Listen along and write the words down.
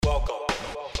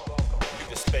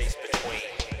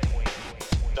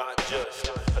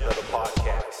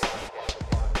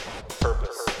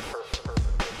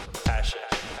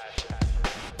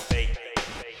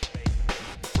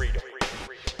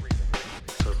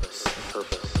Good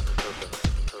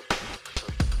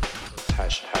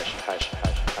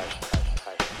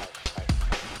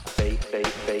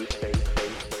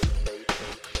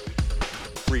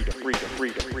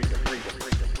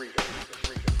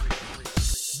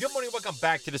morning, welcome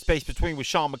back to The Space Between with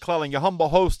Sean McClellan, your humble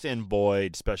host and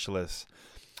Boyd specialist.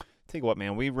 Tell you what,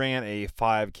 man, we ran a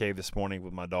 5K this morning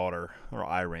with my daughter, or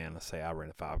I ran a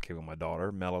 5K with my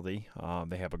daughter, Melody.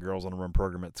 They have a Girls on the Run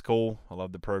program at school. I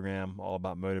love the program, all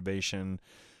about motivation,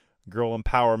 girl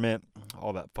empowerment,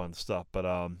 all that fun stuff.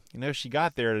 But, she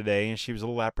got there today, and she was a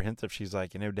little apprehensive. She's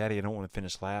like, Daddy, I don't want to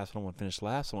finish last. So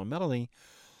I'm like, Melody,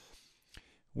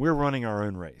 we're running our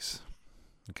own race,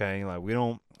 okay? Like,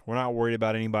 we're not worried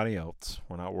about anybody else.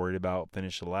 We're not worried about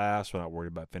finishing last. We're not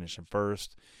worried about finishing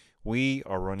first. We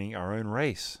are running our own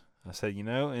race. I said,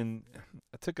 and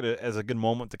I took it as a good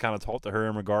moment to kind of talk to her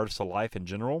in regards to life in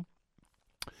general,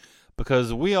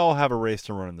 because we all have a race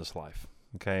to run in this life,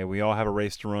 okay? We all have a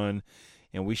race to run,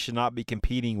 and we should not be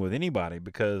competing with anybody,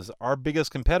 because our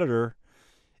biggest competitor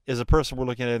is a person we're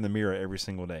looking at in the mirror every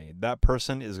single day. That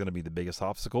person is going to be the biggest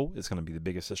obstacle. It's going to be the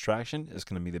biggest distraction. It's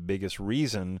going to be the biggest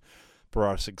reason for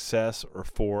our success or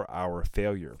for our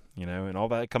failure, and all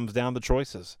that comes down to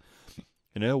choices.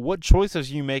 What choices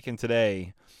are you making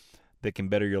today that can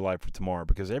better your life for tomorrow?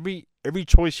 Because every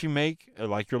choice you make,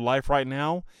 like your life right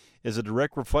now, is a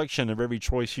direct reflection of every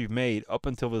choice you've made up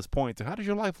until this point. So how does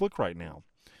your life look right now?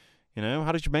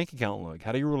 How does your bank account look?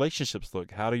 How do your relationships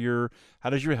look? How does your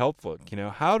health look?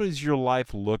 How does your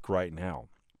life look right now?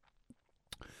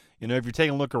 If you're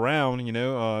taking a look around,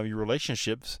 your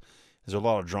relationships, is there a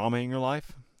lot of drama in your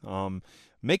life?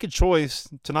 Make a choice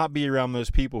to not be around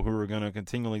those people who are going to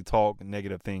continually talk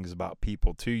negative things about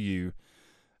people to you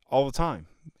all the time.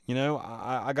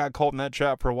 I got caught in that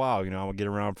trap for a while. I would get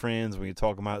around friends when you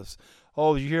talk about,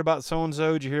 oh, did you hear about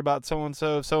so-and-so? Did you hear about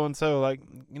so-and-so, so-and-so? Like,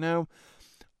 I don't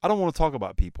want to talk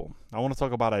about people. I want to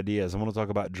talk about ideas. I want to talk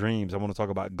about dreams. I want to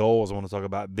talk about goals. I want to talk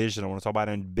about vision. I want to talk about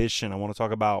ambition. I want to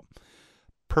talk about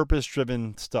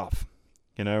purpose-driven stuff.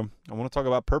 I want to talk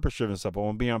about purpose-driven stuff. I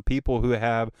want to be on people who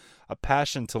have a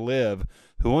passion to live,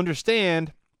 who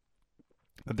understand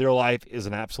that their life is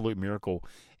an absolute miracle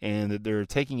and that they're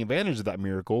taking advantage of that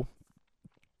miracle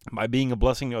by being a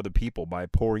blessing to other people, by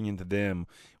pouring into them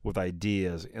with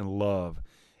ideas and love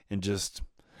and just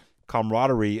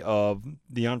camaraderie of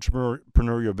the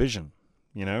entrepreneurial vision.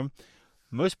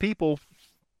 Most people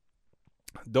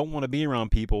don't want to be around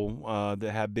people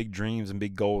that have big dreams and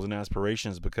big goals and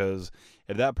aspirations, because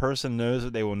if that person knows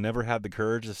that they will never have the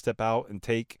courage to step out and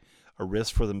take a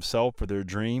risk for themselves, for their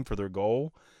dream, for their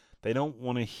goal, they don't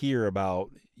want to hear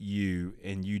about you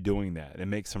and you doing that. It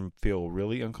makes them feel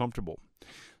really uncomfortable.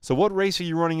 So what race are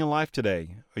you running in life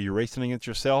today? Are you racing against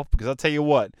yourself? Because I'll tell you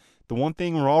what, the one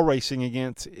thing we're all racing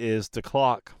against is the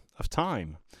clock of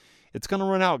time. It's going to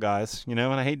run out, guys, and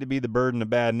I hate to be the burden of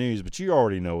bad news, but you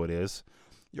already know it is.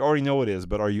 You already know it is,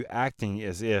 but are you acting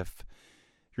as if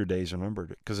your days are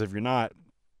numbered? Because if you're not,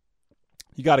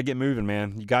 you got to get moving,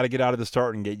 man. You got to get out of the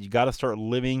starting gate. You got to start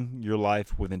living your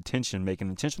life with intention, making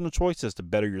intentional choices to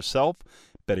better yourself,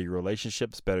 better your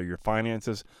relationships, better your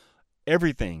finances.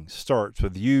 Everything starts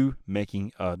with you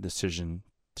making a decision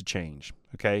to change,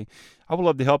 okay? I would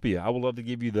love to help you. I would love to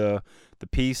give you the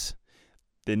piece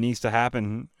that needs to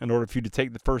happen in order for you to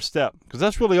take the first step, because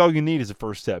that's really all you need is a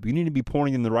first step. You need to be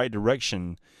pointing in the right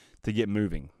direction to get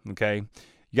moving, okay?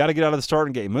 You got to get out of the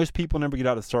starting gate. Most people never get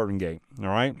out of the starting gate, all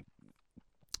right?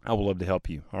 I would love to help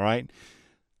you, all right?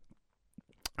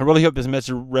 I really hope this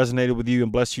message resonated with you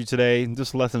and blessed you today.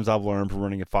 Just lessons I've learned from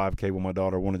running a 5K with my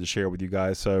daughter, I wanted to share with you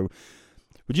guys. So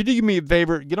would you do me a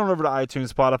favor? Get on over to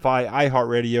iTunes, Spotify,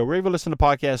 iHeartRadio, wherever you listen to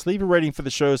podcasts. Leave a rating for the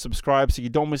show. Subscribe so you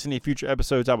don't miss any future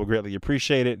episodes. I would greatly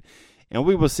appreciate it. And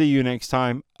we will see you next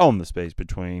time on The Space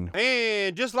Between.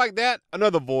 And just like that,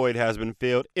 another void has been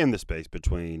filled in the space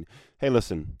between. Hey,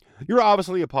 listen, you're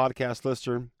obviously a podcast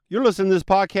listener. You're listening to this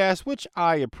podcast, which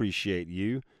I appreciate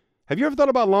you. Have you ever thought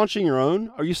about launching your own?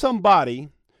 Are you somebody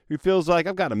who feels like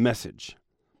I've got a message,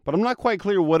 but I'm not quite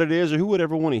clear what it is or who would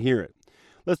ever want to hear it?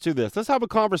 Let's do this. Let's have a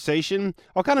conversation.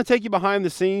 I'll kind of take you behind the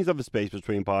scenes of the Space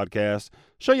Between podcast,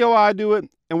 show you how I do it.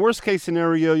 And worst case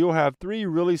scenario, you'll have 3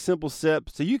 really simple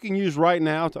steps that you can use right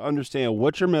now to understand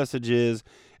what your message is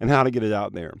and how to get it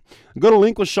out there. Go to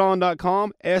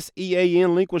linkwithsean.com, SEAN,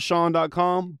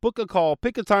 linkwithsean.com, book a call,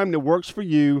 pick a time that works for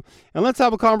you, and let's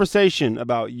have a conversation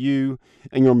about you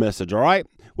and your message, all right?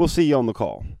 We'll see you on the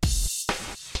call.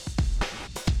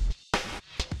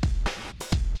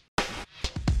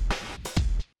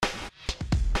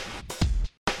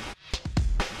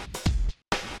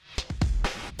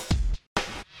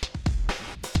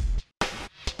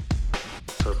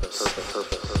 Purpose.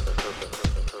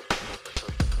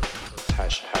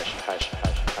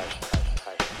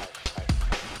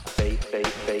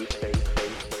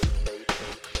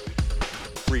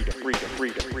 Freedom, freedom,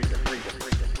 freedom, freedom, freedom.